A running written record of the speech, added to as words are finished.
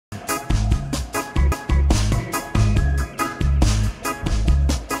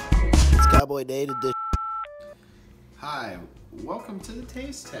Cowboy Nate edition. Hi, welcome to the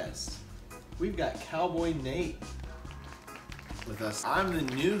taste test. We've got Cowboy Nate with us. I'm the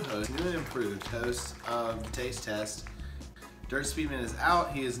new host, new and improved host of the taste test. Dirt Speedman is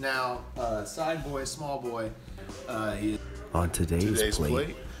out. He is now side boy, small boy. On today's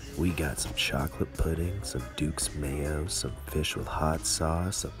plate, we got some chocolate pudding, some Duke's mayo, some fish with hot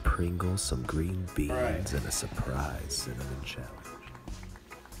sauce, some Pringles, some green beans, and a surprise cinnamon challenge.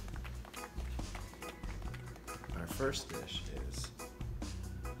 Our first dish is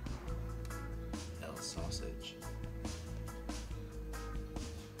L sausage.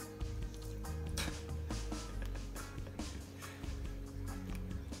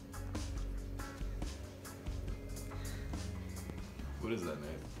 What is that,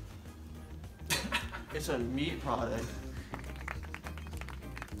 Nate? It's a meat product.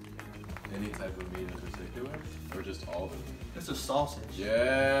 Any type of meat in particular? Or just all of it? It's a sausage.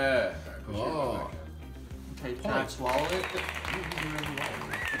 Yeah! Oh. Okay, can I swallow it? Is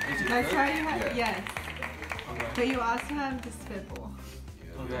it That's good? how you have, Yeah. yes. Okay. But you also have the spitball.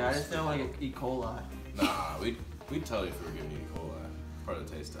 Okay, I just don't want to get E. coli. Nah, we'd tell you if we were giving you E. coli. Part of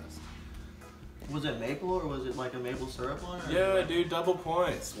the taste test. Was it maple or was it like a maple syrup one? Or Yeah, dude, double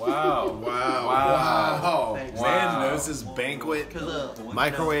points. Wow. Wow. Thanks. Man knows his banquet. Because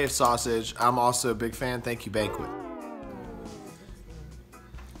Microwave sausage. I'm also a big fan. Thank you, Banquet.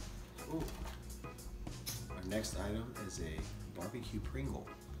 Ooh. Our next item is a barbecue Pringle.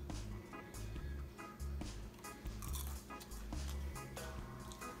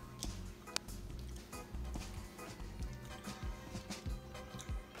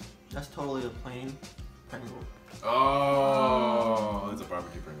 that's totally a plain Pringle. Oh, it's a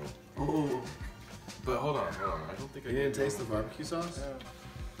barbecue Pringle. Ooh. But hold on. I don't think I You didn't gave taste the barbecue sauce?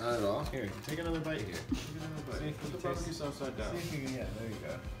 Not at all? Here, take another bite here. See, put the barbecue sauce side down. See if you can, yeah, there you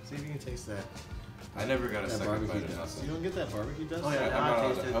go. See if you can taste that. I never got a That second bite barbecue of dust. nothing. You don't get that barbecue dust? Oh, yeah. I'm now I not allowed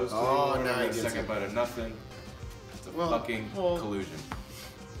taste to it. host Oh, anymore. now I he get a gets second it. bite of nothing. It's a Well, fucking collusion.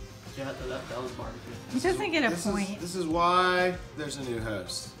 Yeah, that was barbecue. He doesn't get a point. This is why there's a new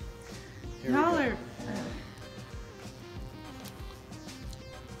host. Here we Y'all go. are.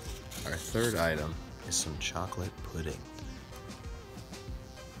 Our third item is some chocolate pudding.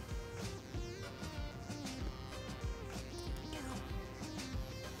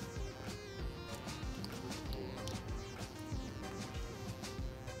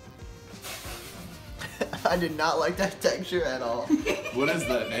 I did not like that texture at all. What is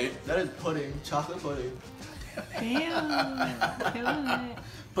that, Nate? That is pudding, chocolate pudding. Damn. Killing it.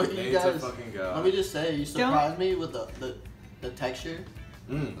 But you Nate's a guys, fucking god. let me just say, you surprised me with the texture.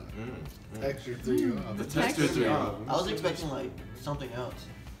 Texture threw you off. The texture threw you off. I was expecting like something else.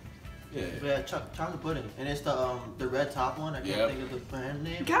 Yeah. But yeah, chocolate pudding, and it's the red top one. I can't Yep. think of the brand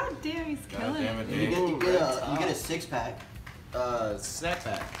name. God damn, he's God killing damn it. it, You Nate. you get a 6-pack. Snack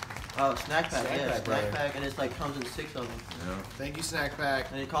pack. Oh, snack pack, Snack yeah, pack, snack brother. pack, and it's like comes in 6 of them, No. Thank you, Snack Pack.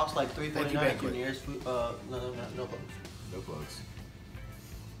 and it costs like Thank you, $3.49 Banquet. juniors. Food, no bucks. No plugs.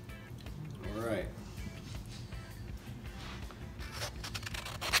 All right.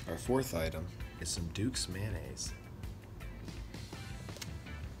 Our fourth item is some Duke's mayonnaise.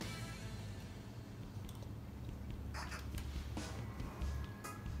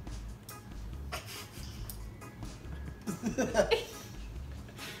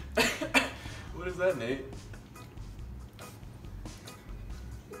 What is that, Nate?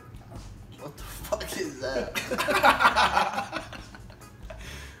 What the fuck is that?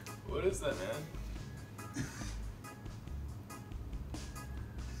 What is that, man?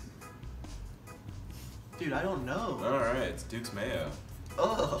 Dude, I don't know. Alright, it's Duke's Mayo.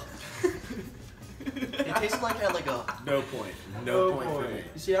 Ugh. It tastes like it had like a. No point. No No point for point. me.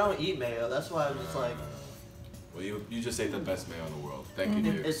 You see, I don't eat mayo. That's why I was just like. Well, you just ate the best mayo in the world. Thank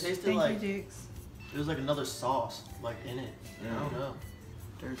you, It Dukes. tasted Thank like you, Dukes. it was like another sauce, like in it. I don't Mm. know.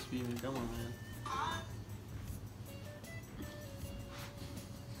 Dirt Speedman, come on, man.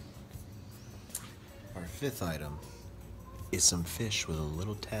 Our fifth item is some fish with a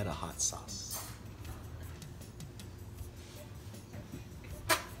little tad of hot sauce.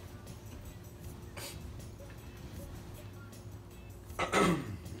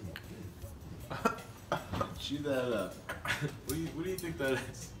 Chew that up. What do you think that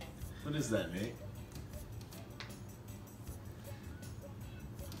is? What is that, Nate?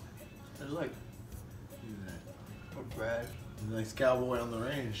 There's like Look at that. a bread. The next cowboy on the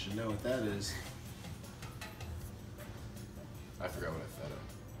range should know what that is. I forgot what I fed him.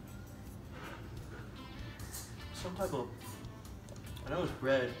 Some type of. I know it's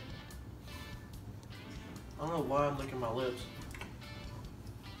bread. I don't know why I'm licking my lips.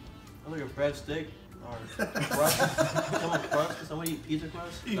 Like a breadstick or crust. Someone crust? Can someone eat pizza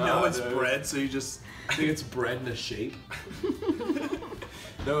crust? You know it's bread, so you just think it's bread in a shape.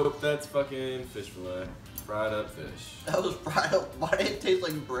 Nope, that's fucking fish fillet. Fried up fish. That was fried up. Why did it taste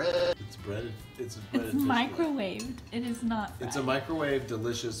like bread? It's breaded. It's breaded It's fish microwaved. It is not fried. It's a microwave,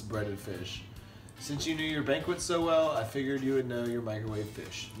 delicious breaded fish. Since you knew your banquet so well, I figured you would know your microwave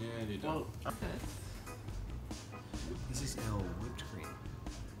fish. Yeah, you don't. This is L whipped cream.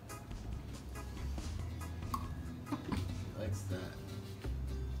 Likes that.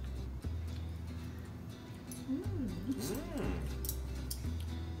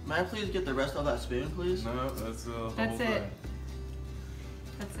 May I please get the rest of that spoon, please? No, that's the whole That's it. thing.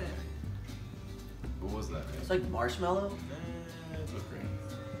 That's it. What was that? It's like marshmallow. It's whipped cream.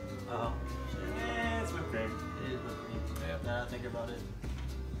 Oh. It's whipped cream. It is whipped cream. Yeah. Now that I think about it.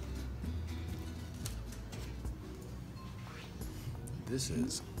 This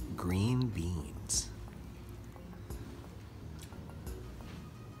is green beans.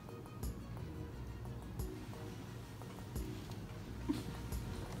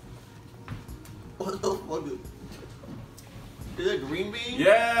 What the fuck? Is it green bean?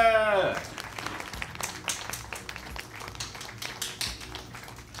 Yeah!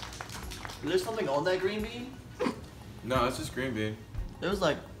 Is there something on that green bean? No, it's just green bean. It was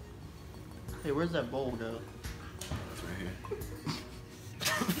like, hey, where's that bowl go? It's right here.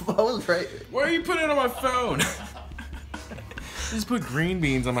 I was right. Why are you putting it on my phone? Just put green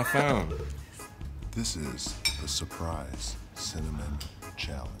beans on my phone. This is the Surprise Cinnamon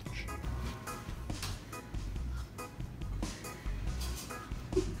Challenge.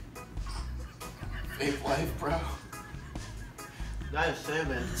 Fake life, bro. That is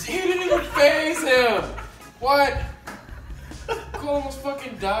salmon. You didn't even phase him! What? Cole almost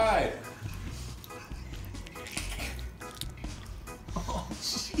fucking died. Oh,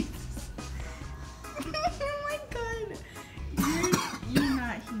 jeez. Oh my god. You're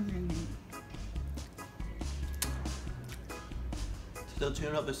not human. Still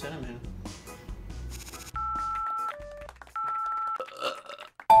tuning up the cinnamon.